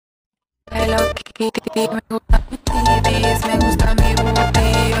Hello Kitty, me gusta mi tibis, me gusta mi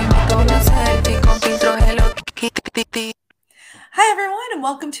booty. Hoy me tomo un selfie con filtro Hello Kitty. Hi, everyone, and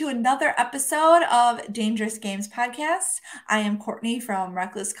welcome to another episode of Dangerous Games Podcast. I am Courtney from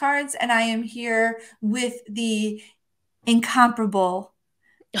Reckless Cards, and I am here with the incomparable,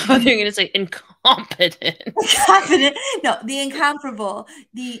 I thought you were going to say incompetent. confident, no, the incomparable,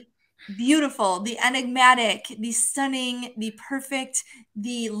 the beautiful, the enigmatic, the stunning, the perfect,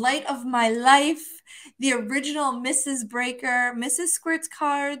 the light of my life, the original Mrs. Breaker, Mrs. Squirts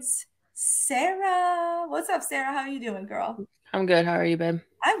Cards, Sarah. What's up, Sarah? How are you doing, girl? I'm good. How are you, babe?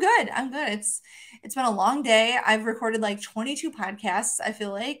 I'm good. I'm good. It's been a long day. I've recorded like 22 podcasts, I feel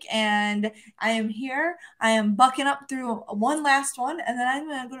like, and I am here. I am bucking up through one last one, and then I'm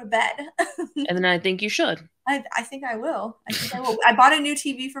gonna go to bed. And then I think you should. I think I will. I think I will. I bought a new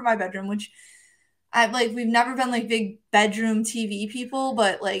TV for my bedroom, which we've never been like big bedroom TV people,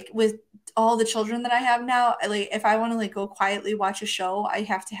 but like with all the children that I have now, if I want to like go quietly watch a show, I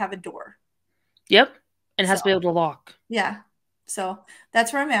have to have a door. Yep. And it has So, to be able to lock. yeah. So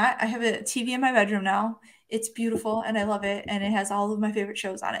that's where I'm at. I have a TV in my bedroom now. It's beautiful and I love it. And it has all of my favorite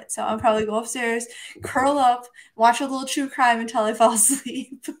shows on it. So I'll probably go upstairs, curl up, watch a little true crime until I fall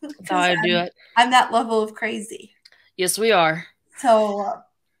asleep. That's how I do it. I'm that level of crazy. Yes, we are. So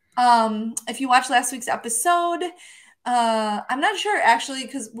if you watched last week's episode, I'm not sure actually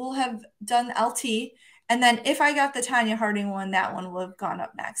because we'll have done LT. And then if I got the Tanya Harding one, that one will have gone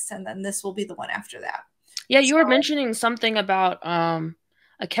up next. And then this will be the one after that. Yeah, you were mentioning something about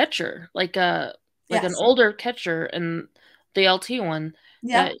a catcher, like an older catcher in the LT one.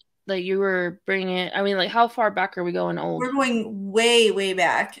 Yeah. That you were bringing. I mean, like, how far back are we going old? We're going way, way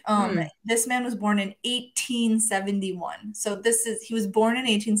back. This man was born in 1871. So he was born in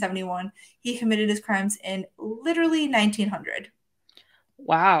 1871. He committed his crimes in literally 1900.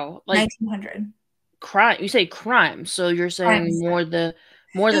 Wow. Like 1900. Crime. You say crime. So you're saying more than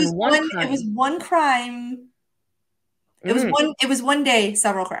one crime. It was one crime. It was one day,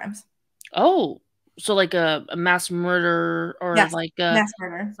 several crimes. Oh, so like a mass murder or like mass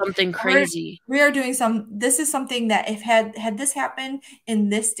murder, something crazy. We are doing this is something that if had this happened in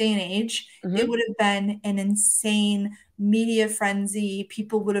this day and age, it would have been an insane media frenzy.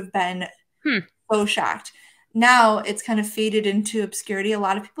 People would have been so shocked. Now it's kind of faded into obscurity. A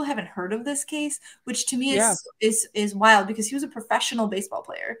lot of people haven't heard of this case, which to me is wild because he was a professional baseball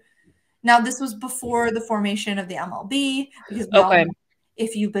player. Now, this was before the formation of the MLB, because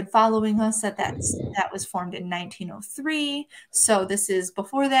if you've been following us, that was formed in 1903. So this is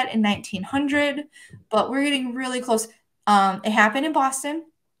before that in 1900, but we're getting really close. It happened in Boston,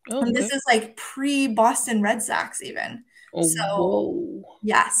 and this is like pre-Boston Red Sox even. Oh, so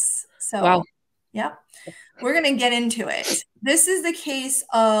yes. So wow. Yep. We're going to get into it. This is the case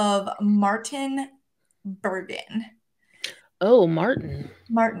of Martin Bergen. Oh, Martin,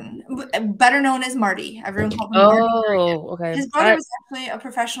 better known as Marty. Everyone called him Marty. Oh, okay. His brother was actually a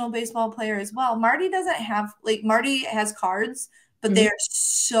professional baseball player as well. Marty doesn't have Marty has cards, but they are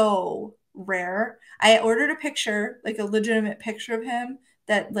so rare. I ordered a picture, like a legitimate picture of him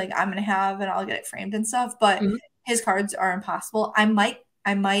that I'm gonna have, and I'll get it framed and stuff. But his cards are impossible. I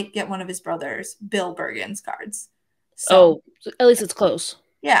might get one of his brothers, Bill Bergen's cards. So at least it's close.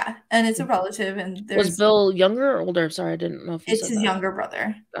 Yeah, and it's a relative. And was Bill younger or older? Sorry, I didn't know if you it's his younger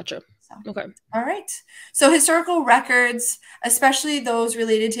brother. Gotcha. Okay. All right. So historical records, especially those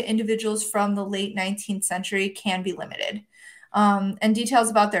related to individuals from the late 19th century, can be limited. And details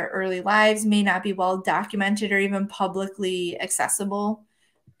about their early lives may not be well documented or even publicly accessible.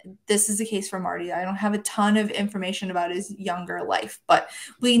 This is the case for Marty. I don't have a ton of information about his younger life, but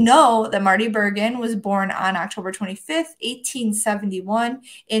we know that Marty Bergen was born on October 25th, 1871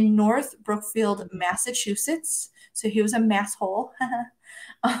 in North Brookfield, Massachusetts. So he was a masshole.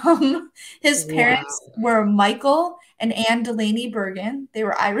 His parents were Michael and Anne Delaney Bergen. They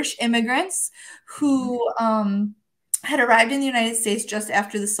were Irish immigrants who had arrived in the United States just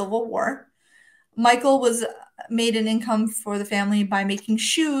after the Civil War. Michael made an income for the family by making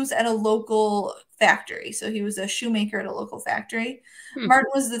shoes at a local factory. So he was a shoemaker at a local factory.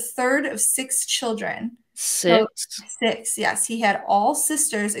 Martin was the third of 6 children. Six, yes. He had all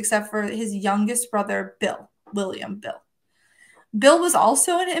sisters except for his youngest brother, William Bill. Bill was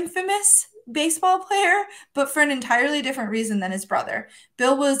also an infamous baseball player, but for an entirely different reason than his brother.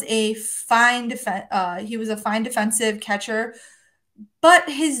 Bill was a fine defensive catcher, but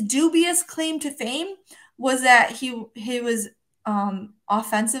his dubious claim to fame was that he was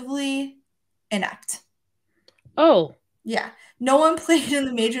offensively inept. Oh. Yeah. No one played in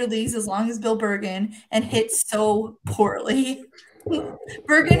the major leagues as long as Bill Bergen and hit so poorly.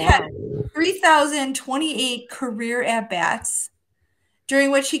 Bergen had 3,028 career at-bats,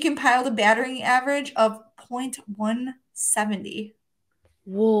 during which he compiled a batting average of .170.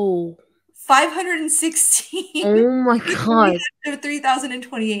 Whoa. 516. Oh my God.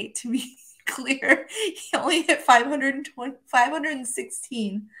 3,028 to be clear. He only hit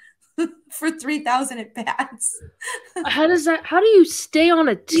 516 for 3,000 at bats. How do you stay on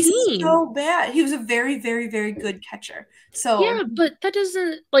a team? He's so bad. He was a very, very, very good catcher. So yeah, but that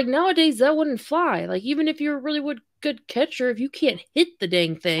doesn't, like, nowadays that wouldn't fly. Like, even if you're a really good catcher, if you can't hit the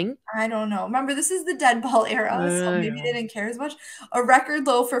dang thing. I don't know. Remember, this is the dead ball era, so maybe they didn't care as much. A record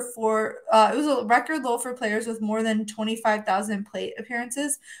low for it was a record low for players with more than 25,000 plate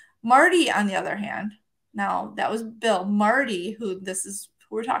appearances. Marty, on the other hand, now that was Bill. Marty, who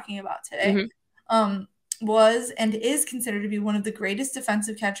we're talking about today, was and is considered to be one of the greatest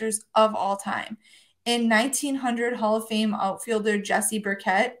defensive catchers of all time. In 1900, Hall of Fame outfielder Jesse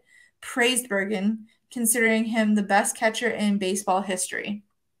Burkett praised Bergen, considering him the best catcher in baseball history.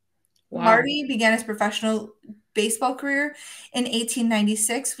 Wow. Marty began his professional baseball career in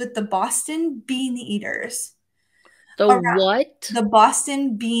 1896 with the Boston Beaneaters. The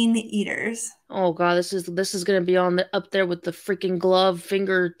Boston Beaneaters. Oh God, this is gonna be up there with the freaking glove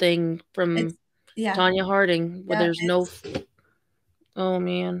finger thing from Tanya Harding, where there's no. Oh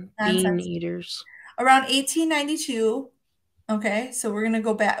man, Beaneaters. Around 1892. Okay, so we're gonna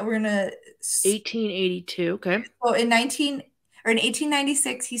go back. We're gonna 1882. Okay. So in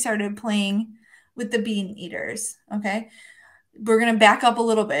 1896, he started playing with the Beaneaters. Okay, we're gonna back up a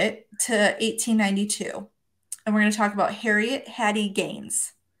little bit to 1892, and we're gonna talk about Harriet Hattie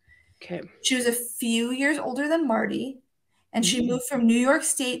Gaines. Okay. She was a few years older than Marty, and she moved from New York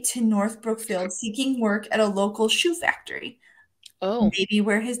State to North Brookfield, seeking work at a local shoe factory. Oh. Maybe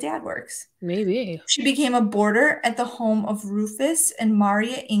where his dad works. Maybe. She became a boarder at the home of Rufus and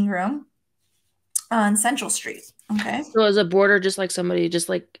Maria Ingram on Central Street. Okay. So as a boarder, just like somebody, just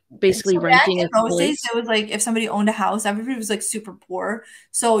like basically renting a place. In those days, it was like if somebody owned a house, everybody was like super poor.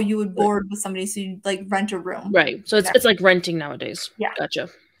 So you would board with somebody, so you'd like rent a room. Right. So it's like renting nowadays. Yeah. Gotcha.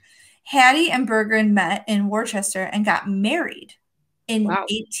 Hattie and Bergen met in Worcester and got married in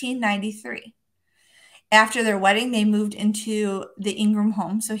 1893. After their wedding, they moved into the Ingram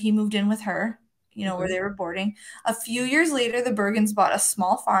home. So he moved in with her, where they were boarding. A few years later, the Bergens bought a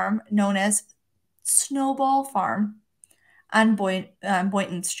small farm known as Snowball Farm on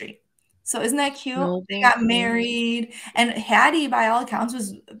Boynton Street. So isn't that cute? They got married. And Hattie, by all accounts,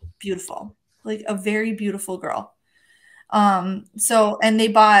 was beautiful. Like a very beautiful girl. And they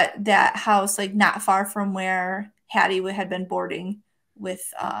bought that house like not far from where Hattie had been boarding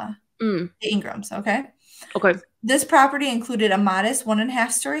with the Ingrams. Okay. This property included a modest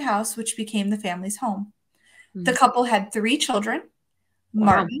 1.5-story house, which became the family's home. The couple had 3 children.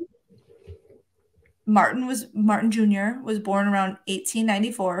 Martin Jr. was born around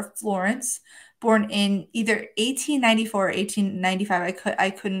 1894. Florence, born in either 1894 or 1895. I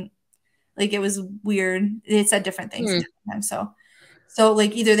couldn't, like, it was weird. It said different things at different times. So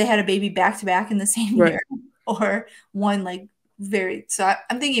like either they had a baby back to back in the same year, or one like so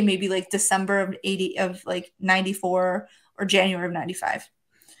I'm thinking maybe like December of 94 or January of 95.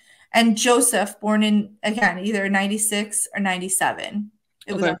 And Joseph, born in, again, either 96 or 97.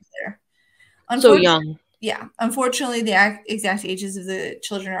 It was up there. So young. Yeah. Unfortunately, the exact ages of the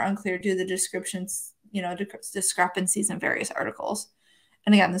children are unclear due to the descriptions, discrepancies in various articles.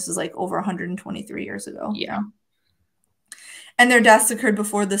 And again, this is like over 123 years ago. Yeah. And their deaths occurred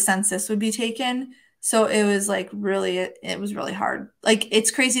before the census would be taken. So it was like it was really hard. Like,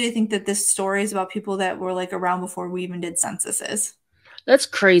 it's crazy to think that this story is about people that were like around before we even did censuses. That's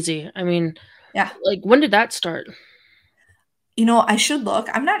crazy. I mean, yeah. Like, when did that start? I should look.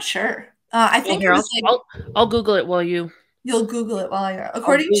 I'm not sure. I think it was I'll Google it while you'll Google it while you're.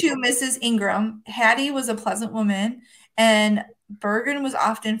 According to Mrs. Ingram, Hattie was a pleasant woman, and Bergen was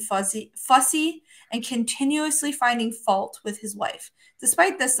often fussy, and continuously finding fault with his wife.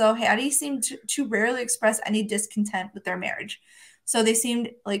 Despite this, though, Hattie seemed to rarely express any discontent with their marriage. So they seemed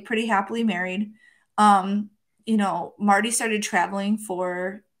like pretty happily married. Marty started traveling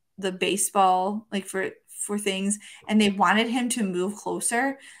for the baseball, like for things, and they wanted him to move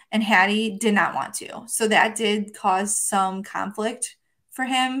closer, and Hattie did not want to. So that did cause some conflict for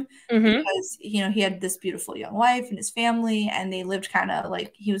him because, he had this beautiful young wife and his family, and they lived kind of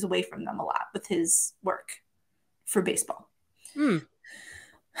like he was away from them a lot with his work for baseball.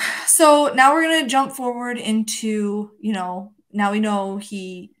 So now we're going to jump forward into, now we know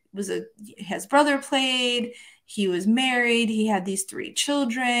his brother played, he was married, he had these 3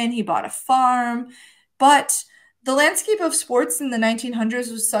 children, he bought a farm, but The landscape of sports in the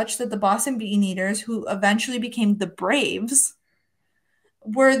 1900s was such that the Boston Beaneaters, who eventually became the Braves,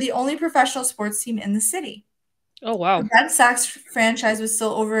 were the only professional sports team in the city. Oh, wow. The Red Sox franchise was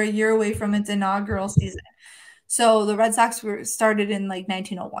still over a year away from its inaugural season. So the Red Sox were started in like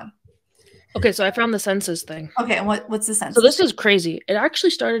 1901. Okay, so I found the census thing. Okay, and what's the census? So this is crazy. It actually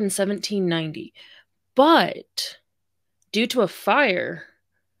started in 1790, but due to a fire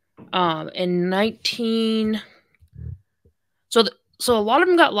in 19... So a lot of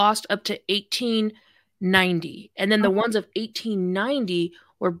them got lost up to 1890, and then the ones of 1890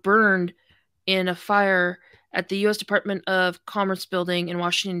 were burned in a fire at the U.S. Department of Commerce building in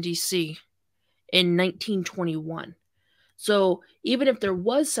Washington, D.C. in 1921. So even if there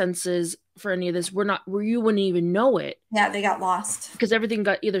was census for any of this, you wouldn't even know it. Yeah, they got lost. Because everything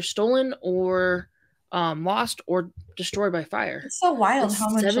got either stolen or lost or destroyed by fire. It's so wild how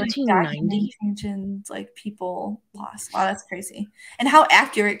much 1790 like people lost. Wow, that's crazy. And how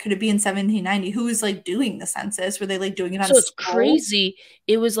accurate could it be in 1790? Who was like doing the census? Were they like doing it on? So it's crazy.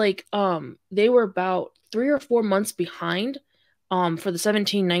 It was like they were about 3 or 4 months behind for the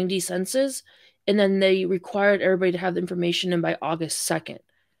 1790 census, and then they required everybody to have the information in by August 2nd.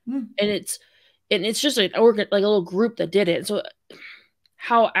 And it's just like a little group that did it. So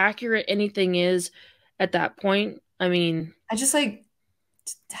how accurate anything is at that point, I mean, I just like,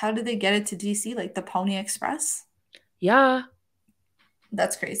 how did they get it to DC? Like the Pony Express? Yeah.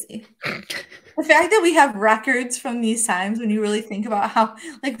 That's crazy. The fact that we have records from these times, when you really think about how,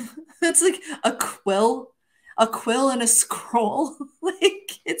 like, it's like a quill and a scroll.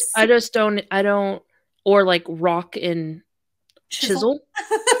 Like, it's. I don't, or like rock and chisel.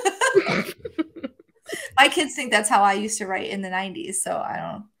 My kids think that's how I used to write in the 90s, so I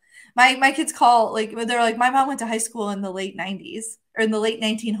don't. My kids call, like, they're like, my mom went to high school in the late 90s or in the late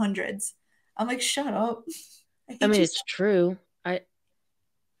 1900s. I'm like, shut up. I mean, it's true.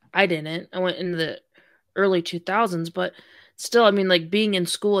 I didn't. I went in the early 2000s, but still, I mean, like, being in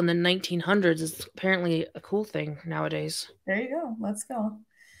school in the 1900s is apparently a cool thing nowadays. There you go. Let's go.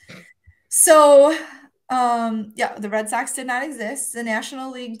 So, yeah, the Red Sox did not exist. The National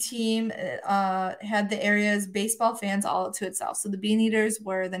League team had the area's baseball fans all to itself. So the Beaneaters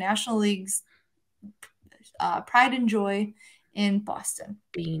were the National League's pride and joy in Boston.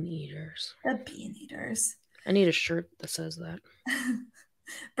 Beaneaters. The Beaneaters. I need a shirt that says that.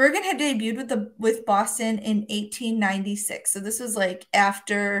 Bergen had debuted with Boston in 1896. So this was like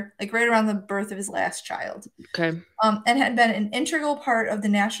after, like right around the birth of his last child. Okay. And had been an integral part of the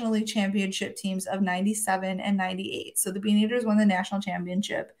National League championship teams of 97 and 98. So the Beaneaters won the national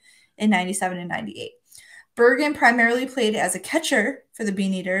championship in 97 and 98. Bergen primarily played as a catcher for the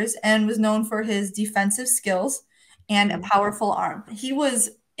Beaneaters and was known for his defensive skills and a powerful arm. He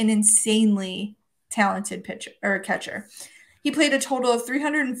was an insanely talented catcher. He played a total of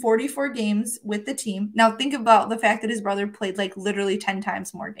 344 games with the team. Now think about the fact that his brother played like literally 10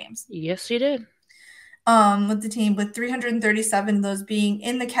 times more games. Yes, he did. With the team, with 337 of those being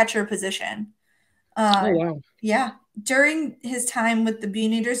in the catcher position. Oh, wow. Yeah. During his time with the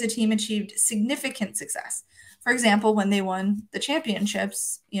Beaneaters, the team achieved significant success. For example, when they won the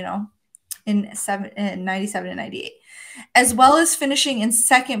championships, in 97 and 98, as well as finishing in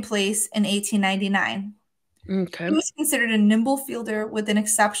second place in 1899. Okay. He was considered a nimble fielder with an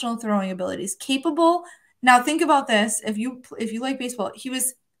exceptional throwing abilities, capable. Now think about this. If you like baseball, he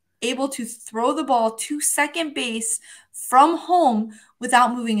was able to throw the ball to second base from home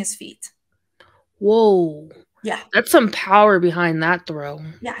without moving his feet. Whoa. Yeah. That's some power behind that throw.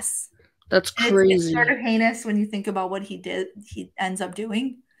 Yes. That's crazy. It's sort of heinous when you think about what he ends up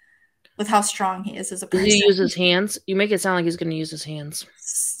doing with how strong he is as a person. Does he use his hands? You make it sound like he's going to use his hands.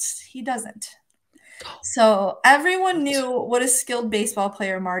 He doesn't. So everyone knew what a skilled baseball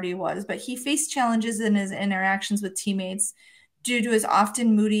player Marty was, but he faced challenges in his interactions with teammates due to his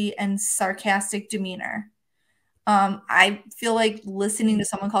often moody and sarcastic demeanor. I feel like listening to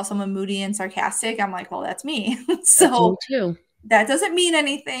someone call someone moody and sarcastic, I'm like, well, that's me. So that's me too. That doesn't mean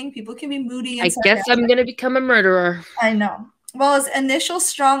anything. People can be moody and sarcastic. Guess I'm going to become a murderer. I know. While his initial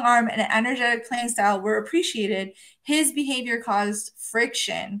strong arm and energetic playing style were appreciated, his behavior caused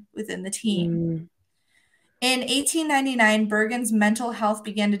friction within the team. In 1899, Bergen's mental health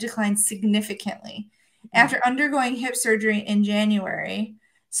began to decline significantly after undergoing hip surgery in January.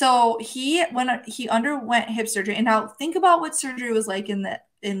 So he underwent hip surgery, and now think about what surgery was like in the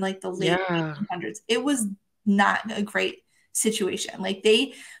late 1800s. It was not a great situation. Like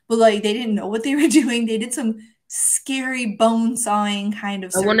they didn't know what they were doing. They did some scary bone sawing kind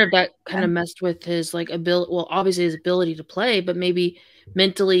of surgery. I wonder if that kind of messed with his ability. Well, obviously his ability to play, but maybe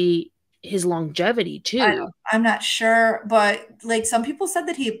mentally his longevity too. I'm not sure, but like some people said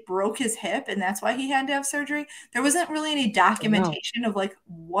that he broke his hip and that's why he had to have surgery. There wasn't really any documentation of like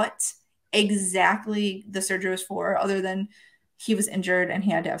what exactly the surgery was for, other than he was injured and he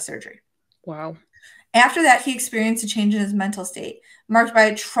had to have surgery. Wow. After that, he experienced a change in his mental state, marked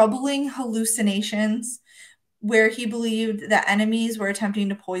by troubling hallucinations where he believed that enemies were attempting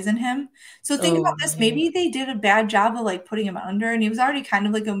to poison him. So think about this. Maybe they did a bad job of like putting him under, and he was already kind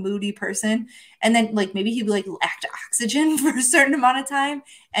of like a moody person. And then like maybe he like lacked oxygen for a certain amount of time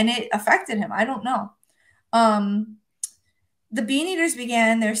and it affected him. I don't know. The Beaneaters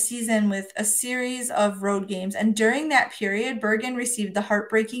began their season with a series of road games, and during that period, Bergen received the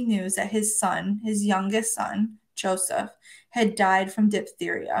heartbreaking news that his son, his youngest son, Joseph, had died from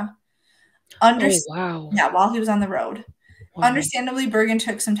diphtheria. Wow. Yeah, while he was on the road. Wow. Understandably, Bergen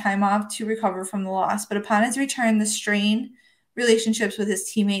took some time off to recover from the loss, but upon his return, the strained relationships with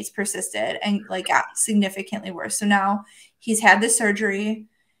his teammates persisted and like got significantly worse. So now he's had the surgery.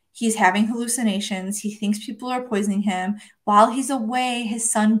 He's having hallucinations. He thinks people are poisoning him. While he's away, his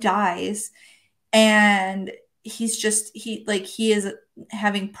son dies. And he's just, he is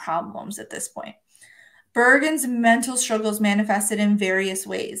having problems at this point. Bergen's mental struggles manifested in various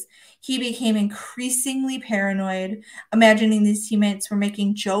ways. He became increasingly paranoid, imagining these teammates were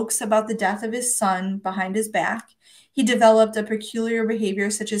making jokes about the death of his son behind his back. He developed a peculiar behavior,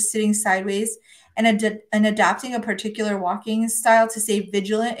 such as sitting sideways and adopting a particular walking style to stay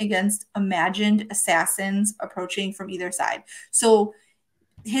vigilant against imagined assassins approaching from either side. So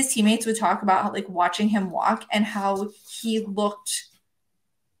his teammates would talk about how, like, watching him walk and how he looked.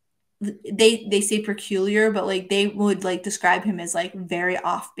 They say peculiar, but like they would like describe him as like very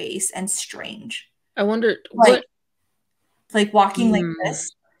off base and strange. I wonder like walking like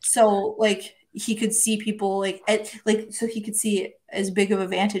this. So like he could see people so he could see as big of a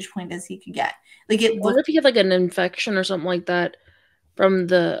vantage point as he could get. Like it. I wonder if he had like an infection or something like that from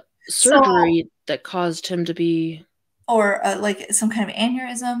the surgery that caused him to be, or like some kind of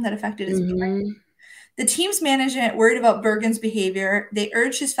aneurysm that affected his brain. The team's management, worried about Bergen's behavior, they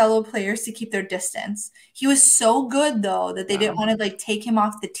urged his fellow players to keep their distance. He was so good, though, that they didn't want to like take him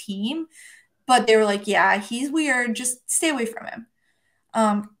off the team. But they were like, yeah, he's weird. Just stay away from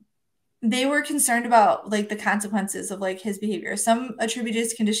him. They were concerned about like the consequences of like his behavior. Some attributed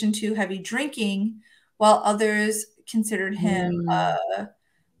his condition to heavy drinking, while others considered him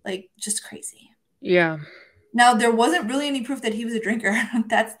like just crazy. Yeah. Now, there wasn't really any proof that he was a drinker.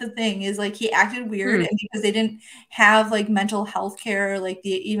 That's the thing, is like he acted weird, and because they didn't have like mental health care, like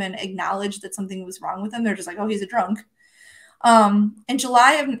they even acknowledged that something was wrong with him. They're just like, oh, he's a drunk. In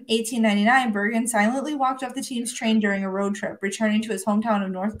July of 1899, Bergen silently walked off the team's train during a road trip, returning to his hometown of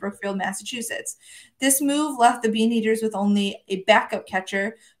North Brookfield, Massachusetts. This move left the Beaneaters with only a backup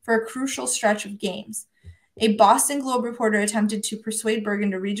catcher for a crucial stretch of games. A Boston Globe reporter attempted to persuade Bergen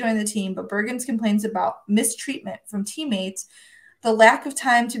to rejoin the team, but Bergen's complaints about mistreatment from teammates, the lack of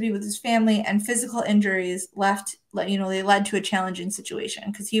time to be with his family, and physical injuries they led to a challenging situation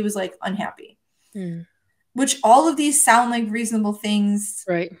because he was like unhappy. Which all of these sound like reasonable things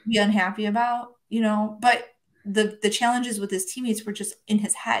to be unhappy about, but the challenges with his teammates were just in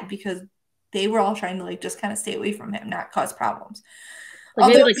his head because they were all trying to like just kind of stay away from him, not cause problems.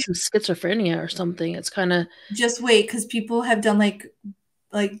 Like maybe like some schizophrenia or something. It's kind of just wait, because people have done like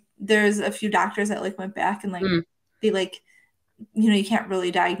there's a few doctors that like went back and like they like you can't really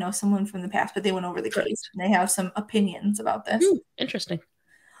diagnose someone from the past, but they went over the case and they have some opinions about this. Interesting.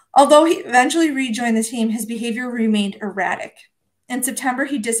 Although he eventually rejoined the team, his behavior remained erratic. In September,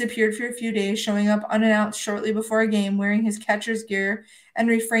 he disappeared for a few days, showing up unannounced shortly before a game, wearing his catcher's gear and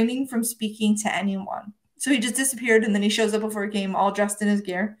refraining from speaking to anyone. So he just disappeared, and then he shows up before a game all dressed in his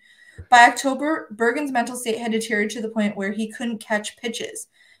gear. By October, Bergen's mental state had deteriorated to the point where he couldn't catch pitches,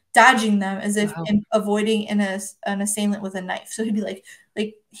 dodging them as if avoiding an assailant with a knife. So he'd be like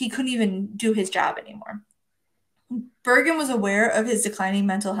he couldn't even do his job anymore. Bergen was aware of his declining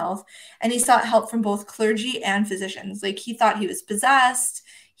mental health, and he sought help from both clergy and physicians. Like he thought he was possessed.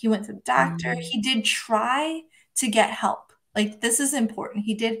 He went to the doctor. He did try to get help. Like this is important.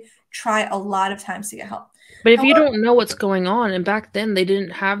 He did try a lot of times to get help. But if you don't know what's going on, and back then they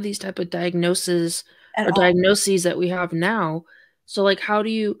didn't have these type of diagnoses that we have now. So like, how do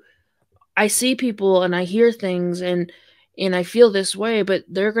you? I see people and I hear things and I feel this way, but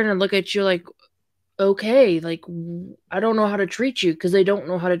they're gonna look at you like, okay, like I don't know how to treat you because they don't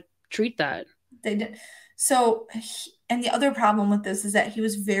know how to treat that. They did. So, and the other problem with this is that he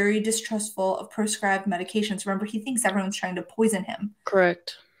was very distrustful of prescribed medications. Remember, he thinks everyone's trying to poison him.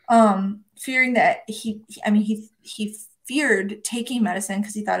 Correct. Fearing that he feared taking medicine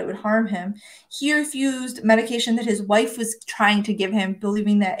because he thought it would harm him. He refused medication that his wife was trying to give him,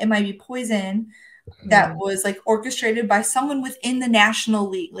 believing that it might be poison that was like orchestrated by someone within the National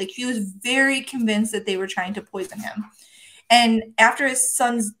League. Like he was very convinced that they were trying to poison him. And after his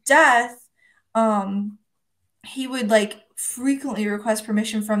son's death, he would like frequently request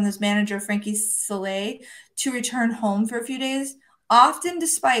permission from this manager, Frankie Soleil, to return home for a few days, often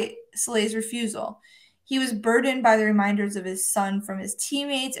despite Soleil's refusal. He was burdened by the reminders of his son from his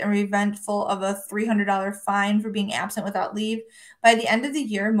teammates and revengeful of a $300 fine for being absent without leave. By the end of the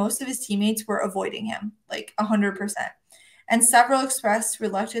year, most of his teammates were avoiding him, like 100%. And several expressed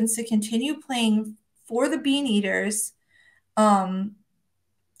reluctance to continue playing for the Beaneaters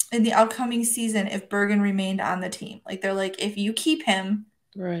in the upcoming season if Bergen remained on the team. Like they're like, if you keep him,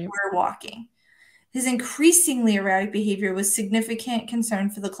 we're walking. His increasingly erratic behavior was significant concern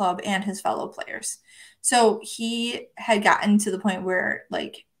for the club and his fellow players. So he had gotten to the point where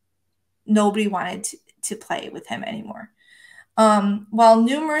like nobody wanted to play with him anymore. While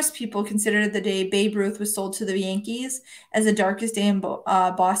numerous people considered the day Babe Ruth was sold to the Yankees as the darkest day in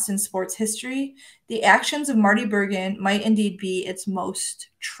Boston sports history, the actions of Marty Bergen might indeed be its most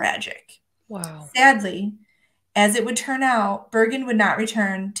tragic. Wow. Sadly, as it would turn out, Bergen would not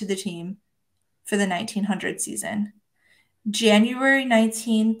return to the team for the 1900 season. January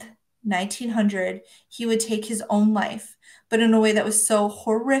 19th, 1900, he would take his own life, but in a way that was so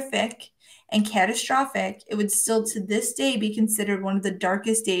horrific and catastrophic, it would still to this day be considered one of the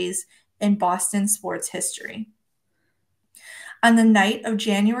darkest days in Boston sports history. On the night of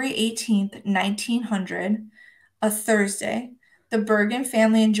January 18th, 1900, a Thursday, the Bergen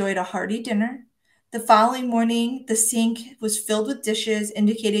family enjoyed a hearty dinner. The following morning, the sink was filled with dishes,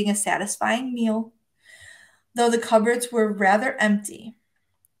 indicating a satisfying meal. Though the cupboards were rather empty,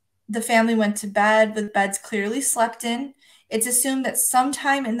 the family went to bed with beds clearly slept in. It's assumed that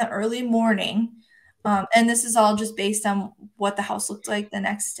sometime in the early morning, and this is all just based on what the house looked like the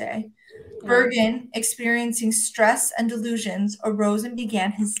next day, Bergen, experiencing stress and delusions, arose and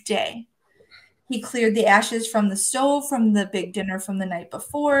began his day. He cleared the ashes from the stove from the big dinner from the night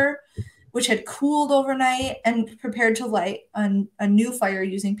before, which had cooled overnight, and prepared to light a new fire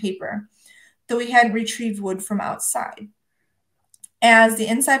using paper, though he hadn't retrieved wood from outside. As the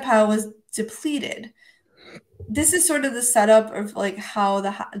inside pile was depleted, this is sort of the setup of like how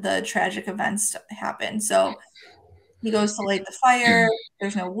the tragic events happen. So he goes to light the fire.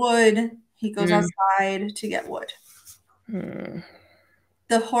 There's no wood. He goes outside to get wood.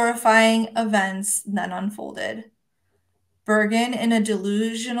 The horrifying events then unfolded. Bergen, in a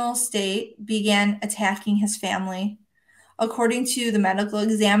delusional state, began attacking his family. According to the medical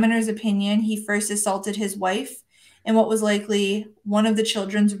examiner's opinion, he first assaulted his wife in what was likely one of the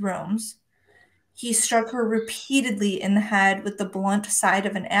children's rooms. He struck her repeatedly in the head with the blunt side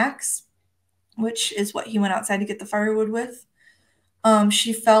of an axe, which is what he went outside to get the firewood with.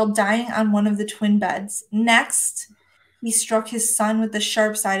 She fell dying on one of the twin beds. Next, he struck his son with the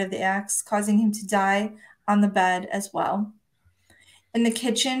sharp side of the axe, causing him to die on the bed as well. In the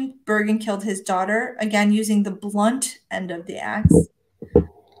kitchen, Bergen killed his daughter, again using the blunt end of the axe.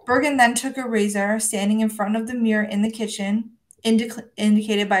 Bergen then took a razor, standing in front of the mirror in the kitchen,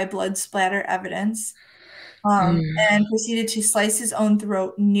 indicated by blood splatter evidence, and proceeded to slice his own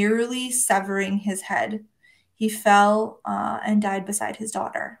throat, nearly severing his head. He fell and died beside his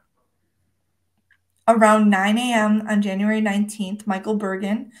daughter. Around 9 a.m. on January 19th, Michael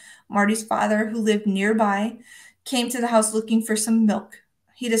Bergen, Marty's father, who lived nearby, came to the house looking for some milk.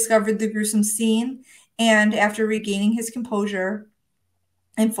 He discovered the gruesome scene and, after regaining his composure,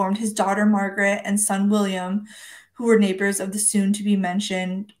 informed his daughter Margaret and son William, who were neighbors of the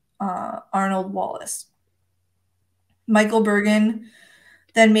soon-to-be-mentioned Arnold Wallace. Michael Bergen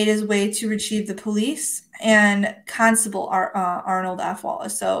then made his way to retrieve the police and Constable Arnold F.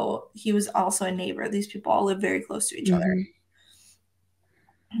 Wallace. So he was also a neighbor. These people all lived very close to each other.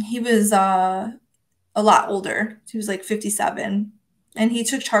 He was a lot older. He was like 57. And he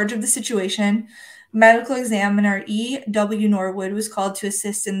took charge of the situation. Medical examiner E.W. Norwood was called to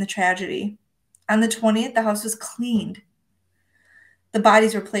assist in the tragedy. On the 20th, the house was cleaned. The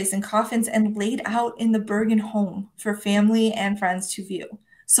bodies were placed in coffins and laid out in the Bergen home for family and friends to view.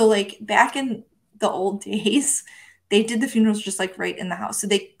 So, like, back in the old days, they did the funerals just, like, right in the house. So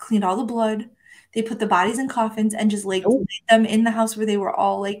they cleaned all the blood. They put the bodies in coffins and just, like, laid them in the house where they were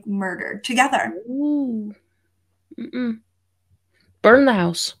all, like, murdered together. Ooh. Burn the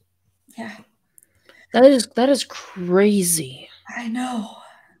house. Yeah. That is crazy. I know.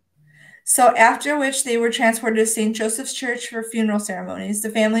 So after which they were transported to St. Joseph's Church for funeral ceremonies. The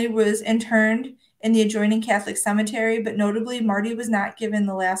family was interned in the adjoining Catholic cemetery, but notably, Marty was not given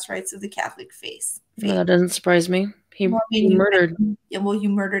the last rites of the Catholic faith. No, that doesn't surprise me. He murdered. He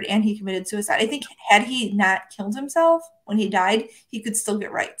murdered and he committed suicide. I think had he not killed himself when he died, he could still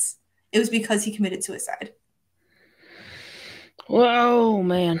get rights. It was because he committed suicide. Whoa,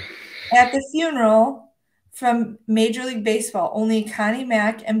 man. At the funeral from Major League Baseball, only Connie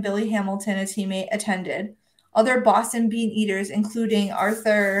Mack and Billy Hamilton, a teammate, attended. Other Boston Beaneaters, including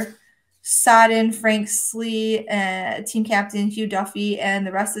Arthur Sodden, Frank Slee, team captain Hugh Duffy, and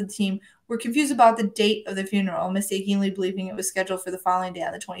the rest of the team, were confused about the date of the funeral, mistakenly believing it was scheduled for the following day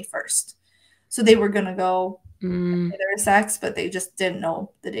on the 21st. So they were going to go pay their respects, but they just didn't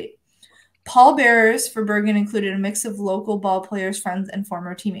know the date. Pallbearers for Bergen included a mix of local ball players, friends, and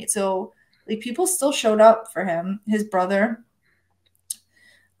former teammates. So, like, people still showed up for him. His brother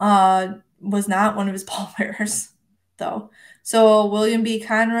was not one of his pallbearers, though. So, William B.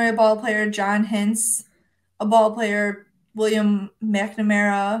 Conroy, a ball player, John Hintz, a ball player, William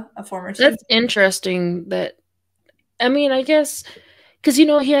McNamara, a former teammate. That's interesting that, I mean, I guess, because, you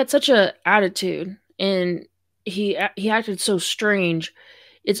know, he had such a attitude, and he acted so strange.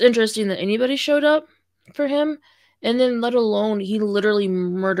 It's interesting that anybody showed up for him, and then let alone he literally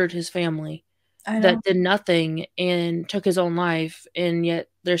murdered his family that did nothing and took his own life, and yet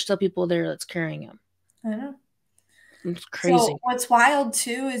there's still people there that's carrying him. I know. It's crazy. So what's wild,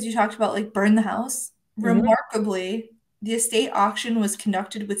 too, is you talked about, like, burn the house. Remarkably, the estate auction was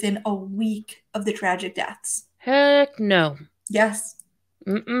conducted within a week of the tragic deaths. Heck no. Yes.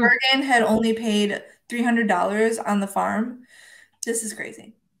 Bergen had only paid $300 on the farm. This is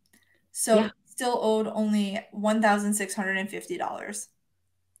crazy. So still owed only $1,650.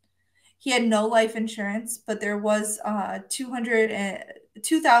 He had no life insurance, but there was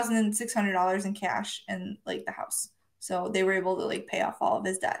 $2,600 in cash in, like, the house. So they were able to, like, pay off all of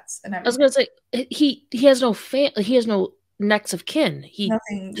his debts and everything. I was gonna say he has no he has no next of kin.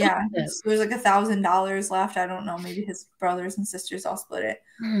 Nothing. Yeah, there was like $1,000 left. I don't know. Maybe his brothers and sisters all split it.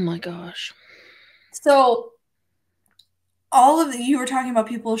 Oh my gosh. So all of you were talking about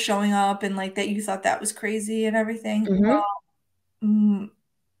people showing up and, like, that you thought that was crazy and everything. Well,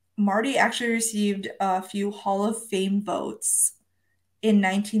 Marty actually received a few Hall of Fame votes in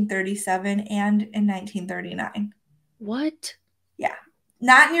 1937 and in 1939. What? Yeah.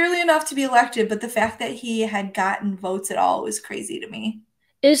 Not nearly enough to be elected, but the fact that he had gotten votes at all was crazy to me.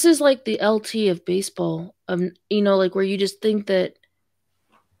 This is like the LT of baseball. You know, like, where you just think that,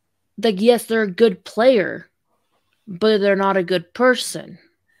 like, yes, they're a good player, but they're not a good person.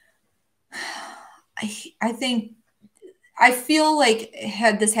 I feel like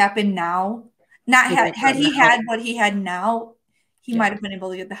had this happened now, had he had what he had now, he might have been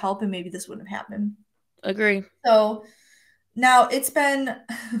able to get the help, and maybe this wouldn't have happened. Agree. So now it's been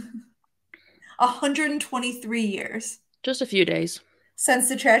 123 years. Just a few days. Since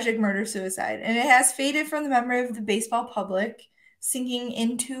the tragic murder-suicide, and it has faded from the memory of the baseball public, sinking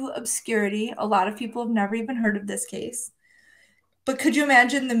into obscurity. A lot of people have never even heard of this case. But could you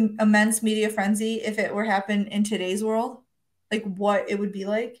imagine the immense media frenzy if it were happened in today's world? Like, what it would be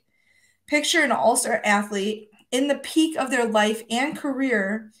like? Picture an all-star athlete in the peak of their life and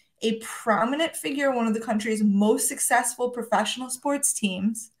career, a prominent figure, one of the country's most successful professional sports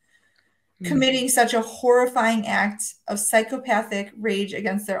teams, committing such a horrifying act of psychopathic rage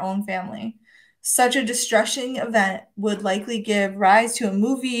against their own family. Such a distressing event would likely give rise to a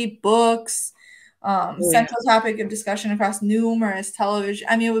movie, books, central topic of discussion across numerous television.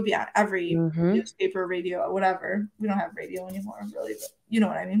 I mean, it would be on every newspaper, radio, whatever. We don't have radio anymore, really, but you know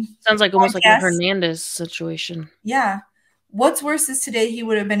what I mean. Sounds like almost like a Hernandez situation. Yeah. What's worse is today he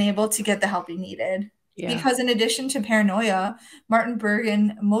would have been able to get the help he needed. Yeah. Because in addition to paranoia, Martin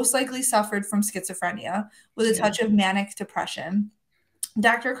Bergen most likely suffered from schizophrenia with a touch of manic depression.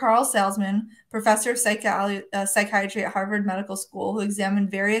 Dr. Carl Salzman, professor of psychiatry at Harvard Medical School, who examined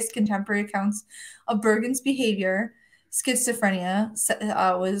various contemporary accounts of Bergen's behavior, schizophrenia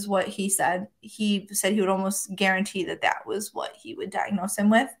was what he said. He said he would almost guarantee that that was what he would diagnose him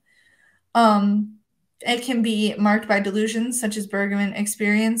with. It can be marked by delusions such as Bergman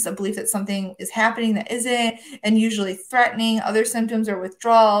experience, a belief that something is happening that isn't, and usually threatening. Other symptoms are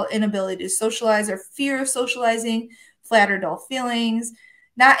withdrawal, inability to socialize, or fear of socializing, flat or dull feelings,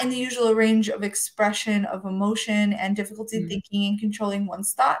 not in the usual range of expression of emotion, and difficulty thinking and controlling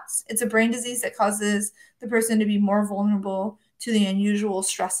one's thoughts. It's a brain disease that causes the person to be more vulnerable to the unusual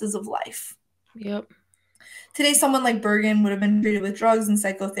stresses of life. Yep. Today, someone like Bergen would have been treated with drugs and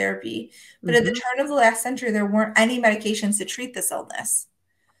psychotherapy, but at the turn of the last century, there weren't any medications to treat this illness.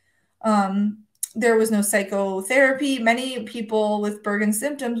 There was no psychotherapy. Many people with Bergen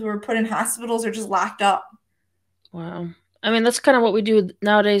symptoms were put in hospitals or just locked up. Wow. I mean, that's kind of what we do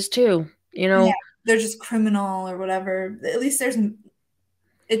nowadays too. You know, Yeah, they're just criminal or whatever. At least there's an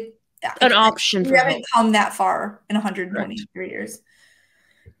option we for haven't help. come that far in Correct. 123 years.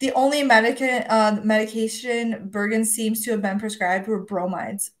 The only medication Bergen seems to have been prescribed were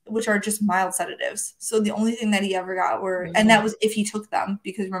bromides, which are just mild sedatives. So the only thing that he ever got were, and that was if he took them,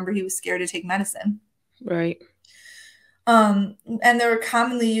 because remember, he was scared to take medicine. Right. And they were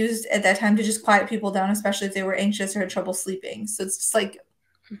commonly used at that time to just quiet people down, especially if they were anxious or had trouble sleeping. So it's just like,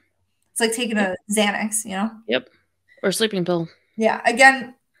 it's like taking a Xanax, you know? Yep. Or a sleeping pill. Yeah.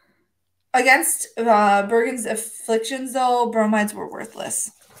 Again, against Bergen's afflictions, though, bromides were worthless.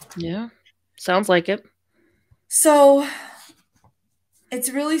 Yeah. Sounds like it. So it's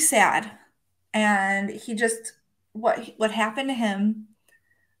really sad. And he just, what happened to him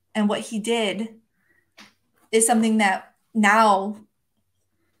and what he did is something that now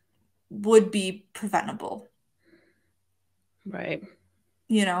would be preventable. Right.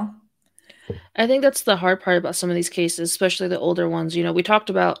 You know? I think that's the hard part about some of these cases, especially the older ones. You know, we talked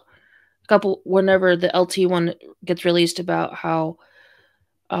about a couple, whenever the LT one gets released, about how,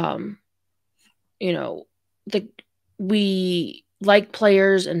 you know, we like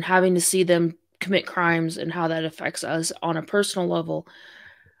players and having to see them commit crimes and how that affects us on a personal level.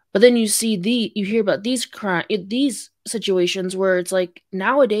 But then you hear about these situations where it's like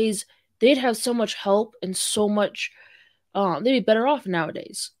nowadays they'd have so much help and so much, they'd be better off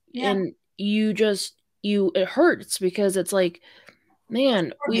nowadays. Yeah. And it hurts because it's like,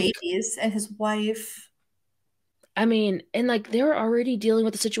 man, babies and his wife. I mean, and like they were already dealing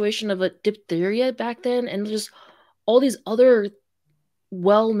with the situation of a diphtheria back then, and just all these other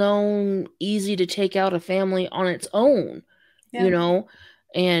well-known, easy to take out a family on its own, you know,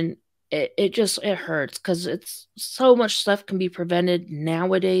 and it hurts because it's so much stuff can be prevented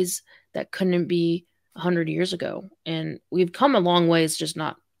nowadays that couldn't be 100 years ago, and we've come a long way. It's just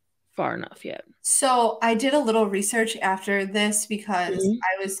not far enough yet. So I did a little research after this because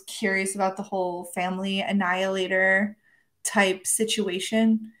I was curious about the whole family annihilator type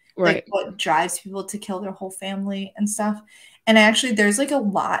situation, like what drives people to kill their whole family and stuff. And actually, there's like a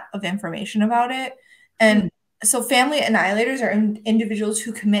lot of information about it. And so family annihilators are individuals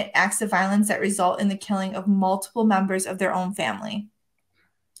who commit acts of violence that result in the killing of multiple members of their own family,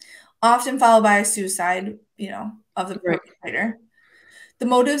 often followed by a suicide, you know, of the perpetrator. The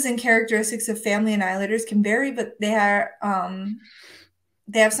motives and characteristics of family annihilators can vary, but they have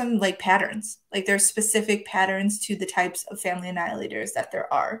some like patterns. Like there's specific patterns to the types of family annihilators that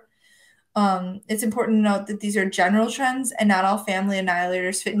there are. It's important to note that these are general trends and not all family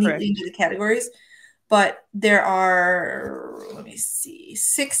annihilators fit neatly into the categories, but there are, let me see,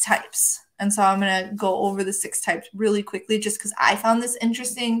 6 types. And so I'm going to go over the 6 types really quickly just because I found this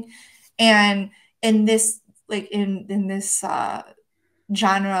interesting. And in this, like in this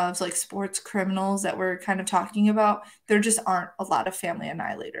genre of like sports criminals that we're kind of talking about, there just aren't a lot of family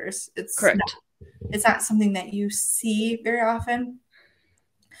annihilators. It's not something that you see very often.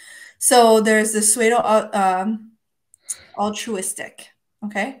 So there's the pseudo altruistic.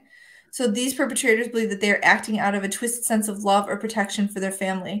 Okay. So these perpetrators believe that they are acting out of a twisted sense of love or protection for their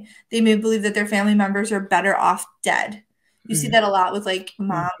family. They may believe that their family members are better off dead. You see that a lot with like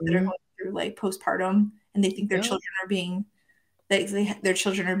moms that are going through like postpartum and they think their children are being their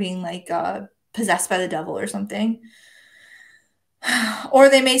children are being like possessed by the devil or something. Or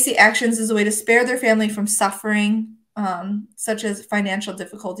they may see actions as a way to spare their family from suffering, such as financial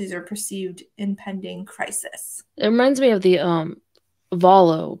difficulties or perceived impending crisis. It reminds me of the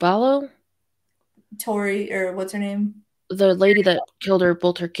Valo? Tori, or what's her name? The lady that killed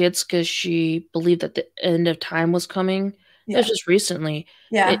both her kids because she believed that the end of time was coming. Yeah. That was just recently.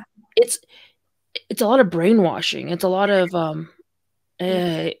 Yeah. It's a lot of brainwashing. It's a lot of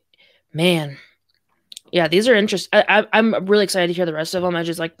man. Yeah, these are interesting. I'm really excited to hear the rest of them. I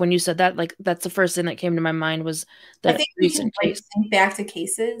just like when you said that, like that's the first thing that came to my mind was that recent case. Think back to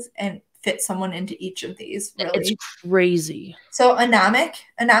cases and fit someone into each of these. Really. It's crazy. So anomic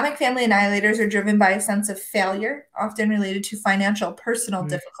family annihilators are driven by a sense of failure, often related to financial, personal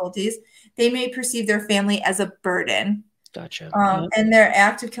difficulties. They may perceive their family as a burden. Gotcha. And their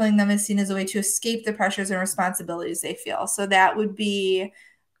act of killing them is seen as a way to escape the pressures and responsibilities they feel. So that would be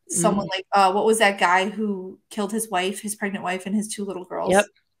someone like, what was that guy who killed his wife, his pregnant wife, and his 2 little girls?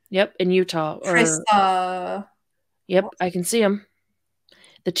 Yep, in Utah. Chris, yep, I can see him.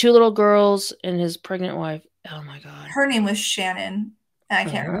 The 2 little girls and his pregnant wife. Oh my God. Her name was Shannon, and I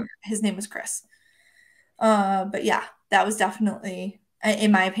can't remember. His name was Chris. But yeah, that was definitely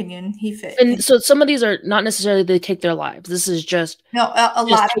In my opinion, he fit. And so some of these are not necessarily they take their lives. This is just a lot of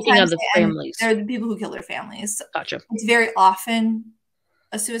taking out times the families. they're the people who kill their families. Gotcha. It's very often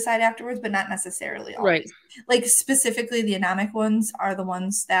a suicide afterwards, but not necessarily always. Right. Like specifically the anomic ones are the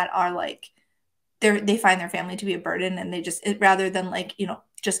ones that are like they find their family to be a burden, and they just rather than like, you know,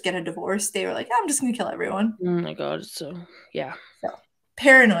 just get a divorce, they were like, I'm just gonna kill everyone. Oh my god. So yeah. So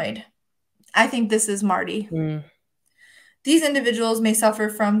paranoid. I think this is Marty. These individuals may suffer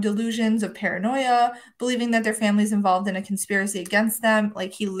from delusions of paranoia, believing that their family is involved in a conspiracy against them.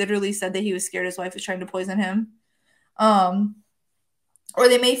 Like he literally said that he was scared his wife was trying to poison him. Or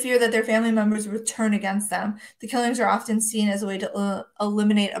they may fear that their family members will turn against them. The killings are often seen as a way to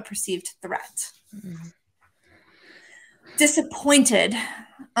eliminate a perceived threat. Disappointed.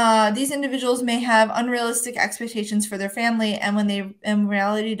 These individuals may have unrealistic expectations for their family, and when they in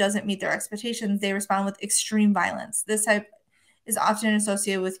reality doesn't meet their expectations, they respond with extreme violence. This type is often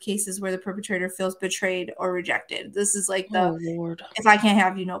associated with cases where the perpetrator feels betrayed or rejected. This is like the Lord. If I can't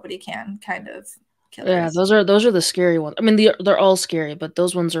have you, nobody can kind of killers. Yeah, those are the scary ones. I mean, they're all scary, but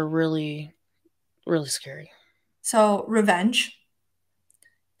those ones are really, really scary. So revenge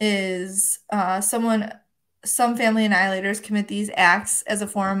is some family annihilators commit these acts as a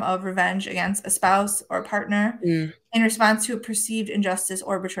form of revenge against a spouse or partner in response to a perceived injustice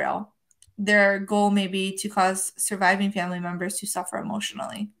or betrayal. Their goal may be to cause surviving family members to suffer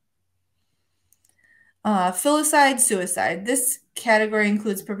emotionally. Filicide, suicide. This category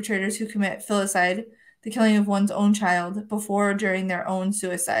includes perpetrators who commit filicide, the killing of one's own child, before or during their own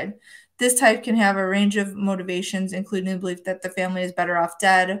suicide. This type can have a range of motivations, including the belief that the family is better off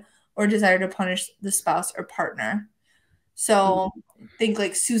dead or desire to punish the spouse or partner. So think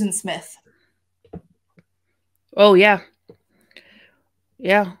like Susan Smith. Oh, yeah.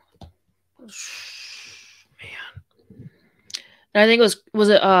 Yeah. Man. And I think was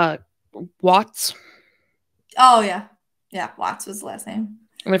it Watts? Oh, yeah. Yeah, Watts was the last name.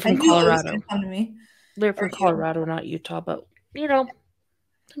 They're from Colorado. Come to me. They're from Colorado, not Utah, but, you know,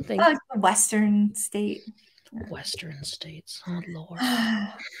 something. Like the Western state. Western states. Oh, Lord.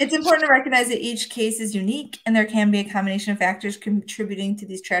 It's important to recognize that each case is unique, and there can be a combination of factors contributing to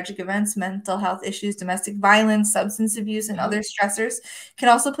these tragic events. Mental health issues, domestic violence, substance abuse, and other stressors can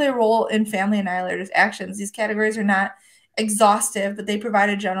also play a role in family annihilators' actions. These categories are not exhaustive, but they provide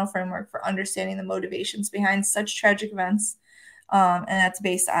a general framework for understanding the motivations behind such tragic events, and that's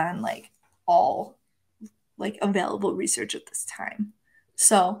based on like all like available research at this time.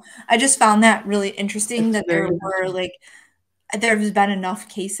 So I just found that really interesting that there's been enough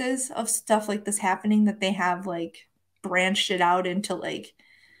cases of stuff like this happening that they have like branched it out into like,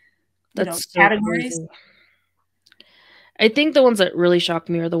 you know, categories. Crazy. I think the ones that really shocked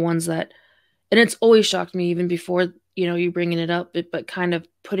me are the ones that, and it's always shocked me even before, you know, you bringing it up, but kind of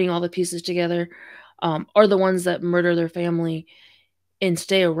putting all the pieces together, are the ones that murder their family and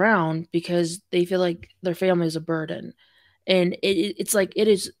stay around because they feel like their family is a burden. And it's like, it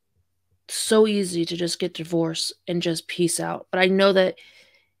is so easy to just get divorced and just peace out. But I know that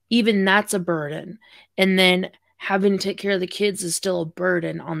even that's a burden. And then having to take care of the kids is still a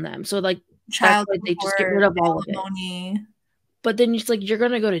burden on them. So like, child support, they just get rid of all of it. But then it's like, you're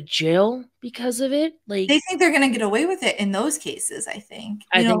going to go to jail because of it. Like, they think they're going to get away with it in those cases. I think,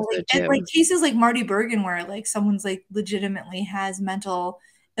 you know, think so too. Like cases like Marty Bergen, where like someone's like legitimately has mental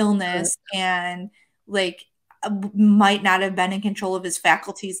illness and like might not have been in control of his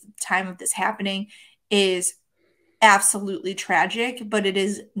faculties at the time of this happening, is absolutely tragic, but it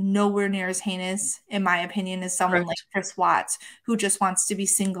is nowhere near as heinous, in my opinion, as someone like Chris Watts, who just wants to be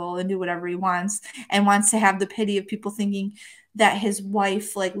single and do whatever he wants and wants to have the pity of people thinking that his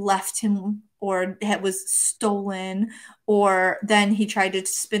wife like left him or was stolen, or then he tried to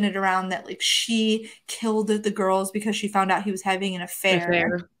spin it around that like she killed the girls because she found out he was having an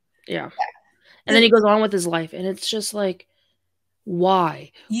affair. Yeah. And then he goes on with his life, and it's just like,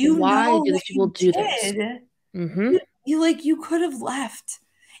 why? Why do these people do this? You could have left.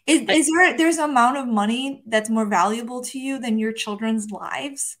 There's an amount of money that's more valuable to you than your children's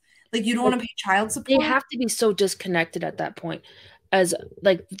lives? Like you don't want to pay child support? They have to be so disconnected at that point. As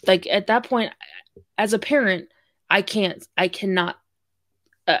like at that point, as a parent, I cannot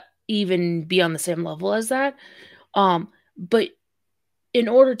even be on the same level as that. But in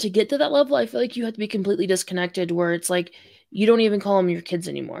order to get to that level, I feel like you have to be completely disconnected, where it's like you don't even call them your kids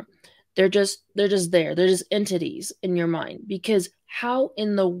anymore. They're just there. They're just entities in your mind. Because how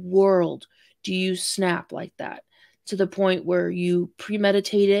in the world do you snap like that to the point where you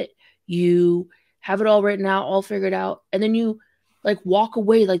premeditate it, you have it all written out, all figured out, and then you like walk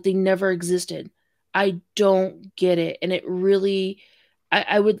away like they never existed? I don't get it. And it really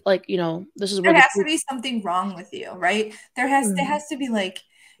I would like, this is where there has to be something wrong with you, right? There has to be like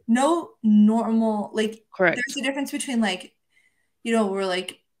no normal, like correct. there's a difference between like, we're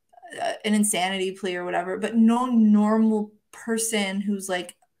like an insanity plea or whatever, but no normal person who's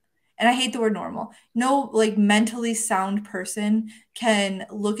like, and I hate the word normal, no like mentally sound person can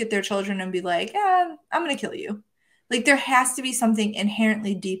look at their children and be like, I'm gonna kill you. Like there has to be something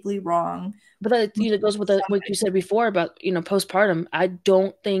inherently deeply wrong. But that goes with what you said before about postpartum. I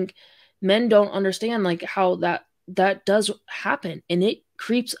don't think men don't understand like how that does happen, and it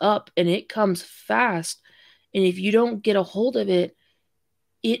creeps up and it comes fast, and if you don't get a hold of it,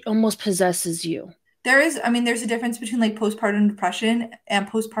 it almost possesses you. There's a difference between like postpartum depression and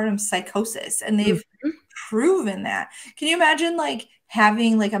postpartum psychosis, and they've proven that. Can you imagine like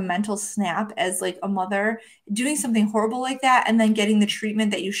having like a mental snap as like a mother, doing something horrible like that, and then getting the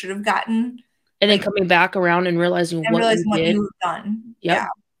treatment that you should have gotten, and then coming back around and realizing what you've done? Yep. Yeah.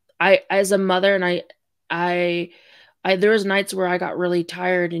 I as a mother, and I there was nights where I got really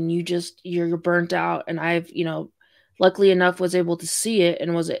tired, and you're burnt out, and I've luckily enough was able to see it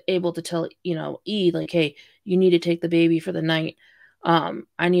and was able to tell E like, hey, you need to take the baby for the night.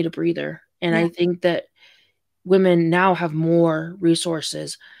 I need a breather. And I think that women now have more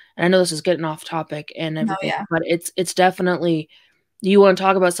resources. And I know this is getting off topic and everything, but it's definitely, you want to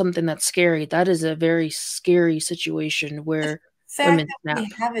talk about something that's scary. That is a very scary situation where women snap.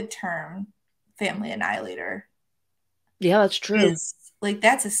 We have a term, family annihilator. Yeah, that's true. Like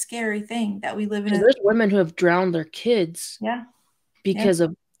that's a scary thing that we live in. There's women who have drowned their kids. Yeah. Because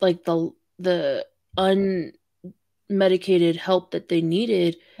of like the unmedicated help that they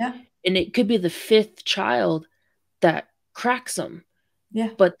needed. Yeah. And it could be the fifth child that cracks them. Yeah.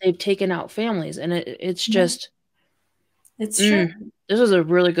 But they've taken out families, and it's just it's true. This was a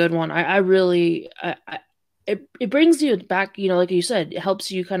really good one. It brings you back, like you said, it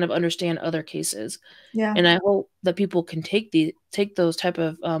helps you kind of understand other cases. Yeah. And I hope that people can take those type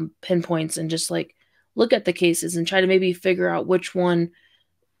of pinpoints and just like look at the cases and try to maybe figure out which one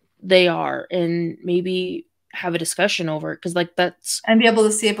they are, and maybe have a discussion over it, because like and be able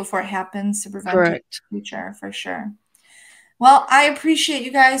to see it before it happens to prevent it in the future, for sure. Well, I appreciate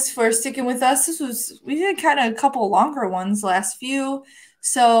you guys for sticking with us. We did kind of a couple longer ones last few.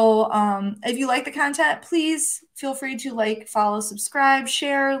 So if you like the content, please feel free to like, follow, subscribe,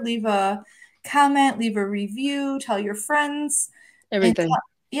 share, leave a comment, leave a review, tell your friends. Everything.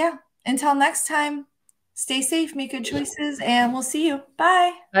 Until next time, stay safe, make good choices, and we'll see you.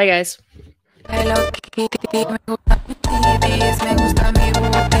 Bye. Bye, guys. Me gusta mi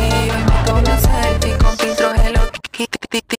booty, hoy me tomo un selfie con filtro Hello Kitty.